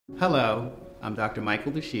Hello, I'm Dr.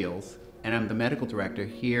 Michael DeSheilds, and I'm the medical director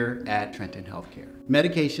here at Trenton Healthcare.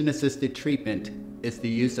 Medication-assisted treatment is the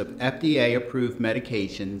use of FDA-approved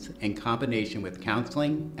medications in combination with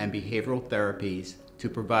counseling and behavioral therapies to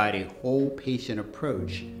provide a whole patient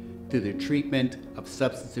approach to the treatment of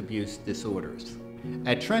substance abuse disorders.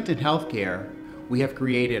 At Trenton Healthcare, we have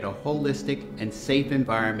created a holistic and safe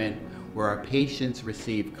environment where our patients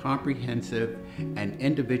receive comprehensive and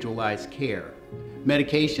individualized care.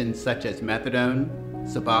 Medications such as methadone,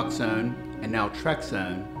 Suboxone, and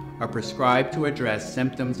naltrexone are prescribed to address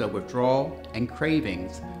symptoms of withdrawal and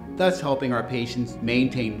cravings, thus helping our patients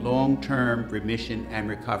maintain long-term remission and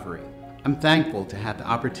recovery. I'm thankful to have the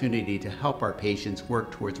opportunity to help our patients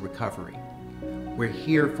work towards recovery. We're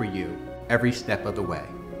here for you every step of the way.